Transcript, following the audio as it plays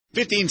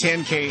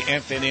1510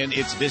 KFNN,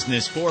 it's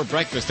Business for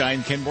Breakfast.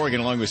 I'm Ken Morgan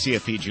along with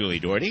CFP Julie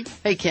Doherty.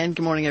 Hey, Ken.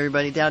 Good morning,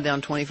 everybody. Dow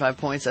down 25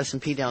 points,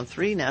 S&P down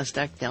 3,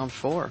 NASDAQ down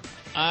 4.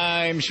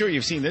 I'm sure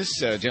you've seen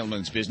this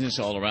gentleman's business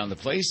all around the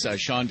place.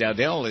 Sean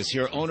Dowdell is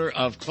here, owner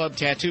of Club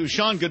Tattoo.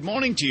 Sean, good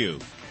morning to you.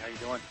 How you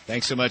doing?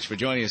 Thanks so much for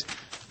joining us.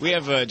 We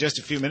have just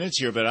a few minutes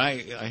here, but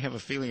I have a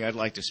feeling I'd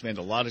like to spend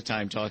a lot of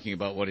time talking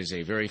about what is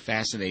a very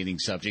fascinating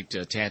subject,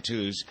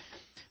 tattoos.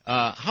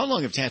 How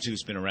long have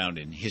tattoos been around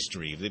in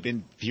history? Have they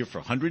been here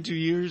for hundreds of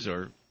years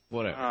or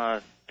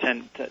whatever?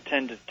 10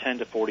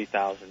 to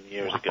 40,000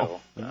 years ago.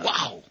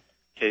 Wow.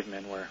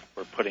 Cavemen were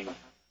putting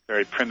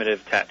very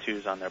primitive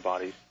tattoos on their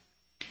bodies.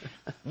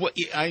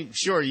 I'm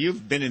sure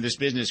you've been in this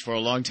business for a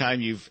long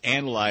time. You've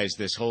analyzed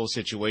this whole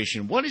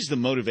situation. What is the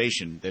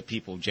motivation that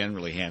people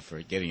generally have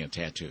for getting a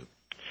tattoo?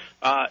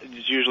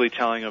 It's usually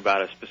telling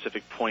about a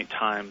specific point,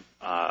 time,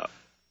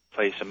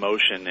 place,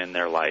 emotion in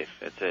their life.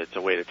 It's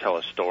a way to tell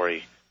a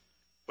story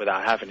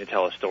without having to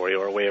tell a story,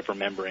 or a way of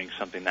remembering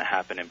something that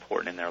happened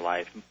important in their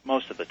life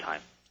most of the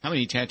time. How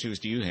many tattoos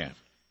do you have?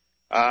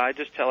 I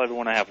just tell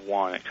everyone I have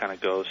one. It kind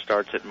of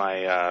starts at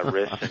my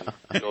wrist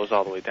and goes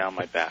all the way down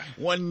my back.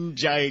 One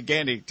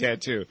gigantic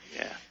tattoo.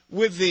 Yeah.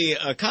 With the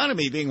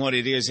economy being what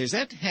it is, does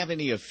that have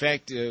any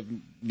effect,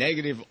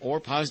 negative or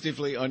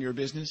positively, on your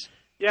business?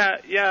 Yeah.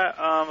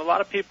 A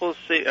lot of people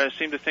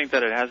seem to think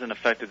that it hasn't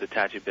affected the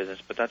tattoo business,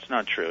 but that's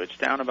not true. It's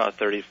down about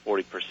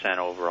 30-40%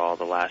 overall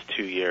the last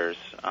 2 years.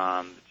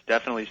 It's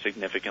definitely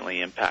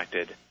significantly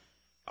impacted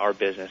our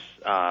business.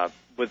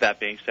 With that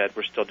being said,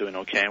 we're still doing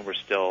okay, and we're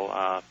still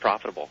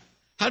profitable.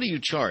 How do you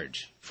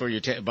charge for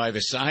your by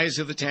the size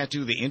of the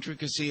tattoo, the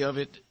intricacy of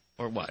it,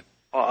 or what?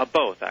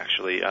 Both,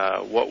 actually.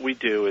 What we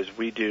do is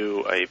we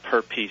do a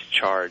per-piece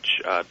charge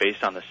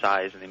based on the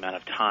size and the amount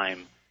of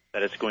time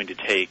that it's going to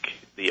take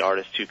the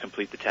artist to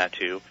complete the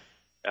tattoo.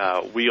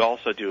 We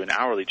also do an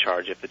hourly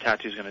charge. If the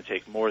tattoo is going to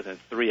take more than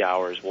 3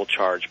 hours, we'll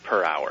charge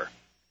per hour.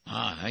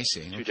 I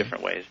see. Two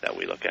different ways that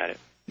we look at it.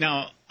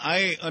 Now,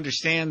 I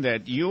understand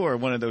that you are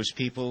one of those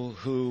people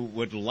who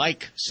would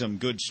like some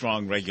good,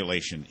 strong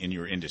regulation in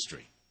your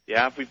industry.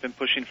 Yeah, we've been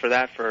pushing for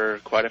that for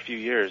quite a few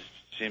years.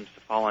 Seems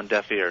to fall on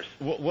deaf ears.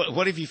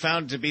 What have you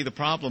found to be the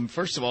problem,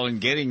 first of all, in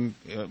getting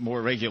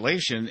more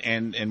regulation,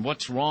 and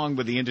what's wrong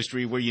with the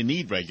industry where you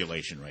need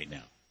regulation right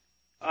now?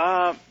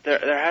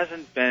 There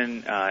hasn't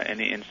been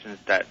any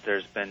instance that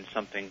there's been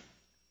something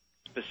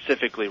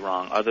specifically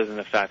wrong, other than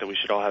the fact that we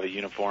should all have a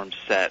uniform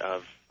set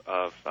of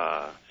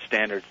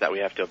standards that we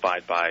have to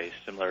abide by,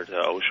 similar to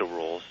OSHA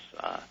rules,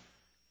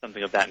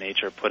 something of that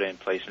nature put in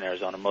place in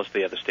Arizona. Most of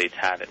the other states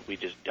have it. We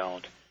just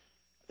don't.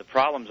 The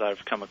problems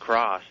I've come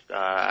across,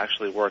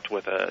 actually worked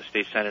with a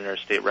state senator,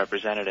 state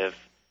representative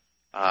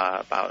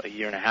about a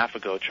year and a half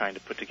ago, trying to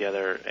put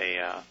together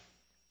a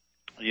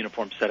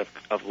uniform set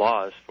of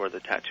laws for the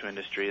tattoo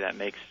industry that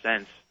makes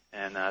sense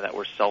and that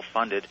were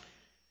self-funded.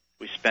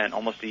 We spent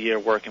almost a year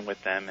working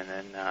with them, and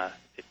then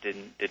it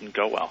didn't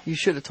go well. You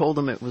should have told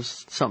them it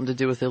was something to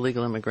do with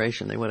illegal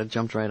immigration. They would have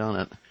jumped right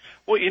on it.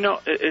 Well,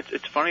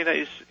 it's funny that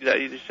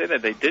you say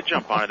that. They did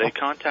jump on it. They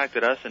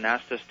contacted us and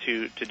asked us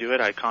to do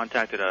it. I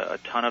contacted a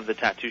ton of the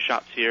tattoo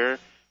shops here.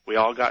 We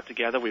all got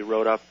together. We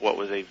wrote up what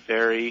was a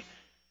very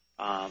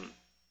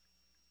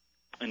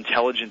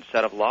intelligent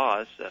set of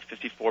laws,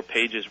 54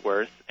 pages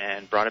worth,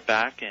 and brought it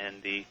back,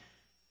 and the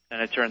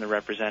senator and the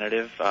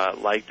representative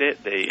liked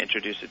it. They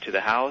introduced it to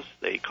the House.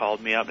 They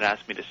called me up and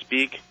asked me to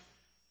speak.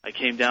 I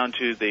came down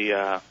to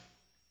the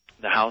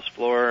House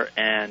floor,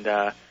 and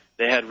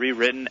they had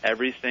rewritten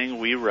everything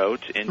we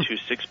wrote into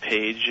 6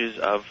 pages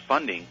of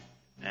funding,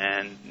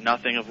 and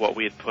nothing of what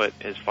we had put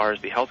as far as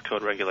the health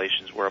code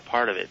regulations were a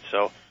part of it.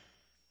 So,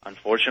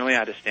 unfortunately, I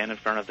had to stand in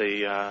front of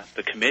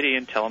the committee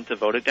and tell them to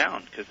vote it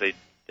down, because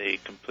they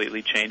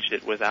completely changed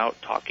it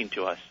without talking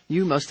to us.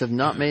 You must have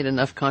not made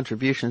enough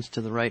contributions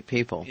to the right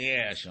people.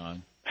 Yeah,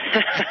 Sean.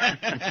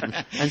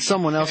 And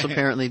someone else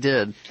apparently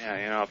did.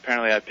 Yeah,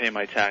 apparently I pay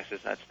my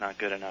taxes. That's not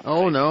good enough.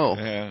 Oh, no,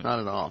 not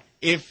at all.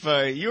 If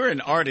you're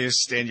an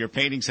artist and you're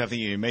painting something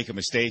and you make a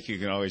mistake, you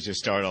can always just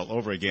start all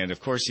over again.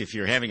 Of course, if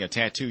you're having a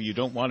tattoo, you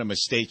don't want a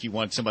mistake. You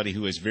want somebody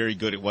who is very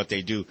good at what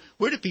they do.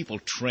 Where do people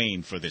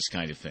train for this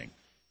kind of thing?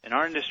 In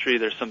our industry,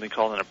 there's something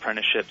called an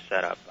apprenticeship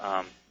setup.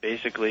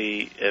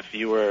 Basically, if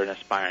you were an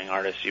aspiring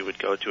artist, you would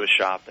go to a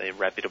shop, a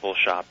reputable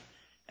shop,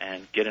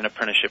 and get an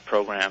apprenticeship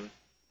program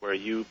where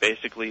you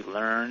basically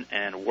learn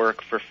and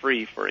work for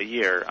free for a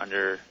year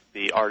under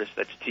the artist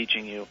that's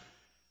teaching you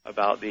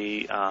about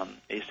the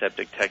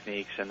aseptic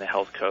techniques and the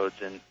health codes,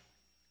 and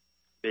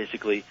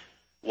basically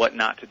what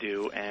not to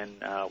do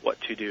and what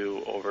to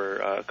do over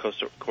a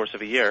course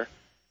of a year.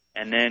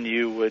 And then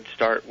you would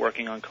start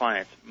working on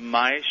clients.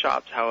 My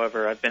shops,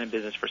 however, I've been in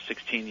business for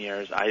 16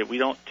 years. We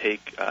don't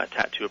take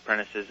tattoo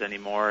apprentices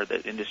anymore.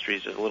 The industry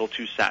is a little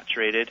too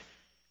saturated.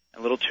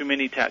 A little too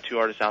many tattoo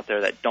artists out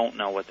there that don't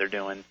know what they're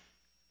doing.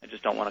 I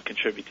just don't want to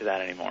contribute to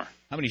that anymore.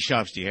 How many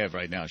shops do you have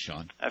right now,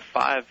 Sean? I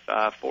have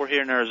 5, 4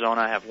 here in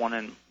Arizona. I have one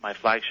in my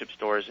flagship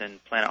stores in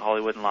Planet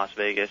Hollywood in Las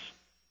Vegas,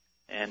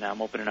 and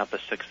I'm opening up a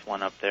 6th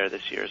one up there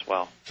this year as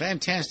well.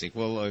 Fantastic.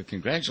 Well,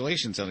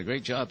 congratulations on the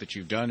great job that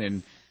you've done,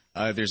 and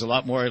there's a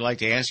lot more I'd like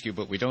to ask you,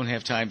 but we don't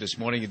have time this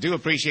morning. I do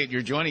appreciate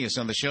your joining us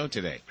on the show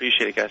today.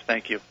 Appreciate it, guys.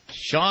 Thank you.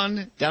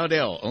 Sean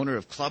Dowdell, owner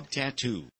of Club Tattoo.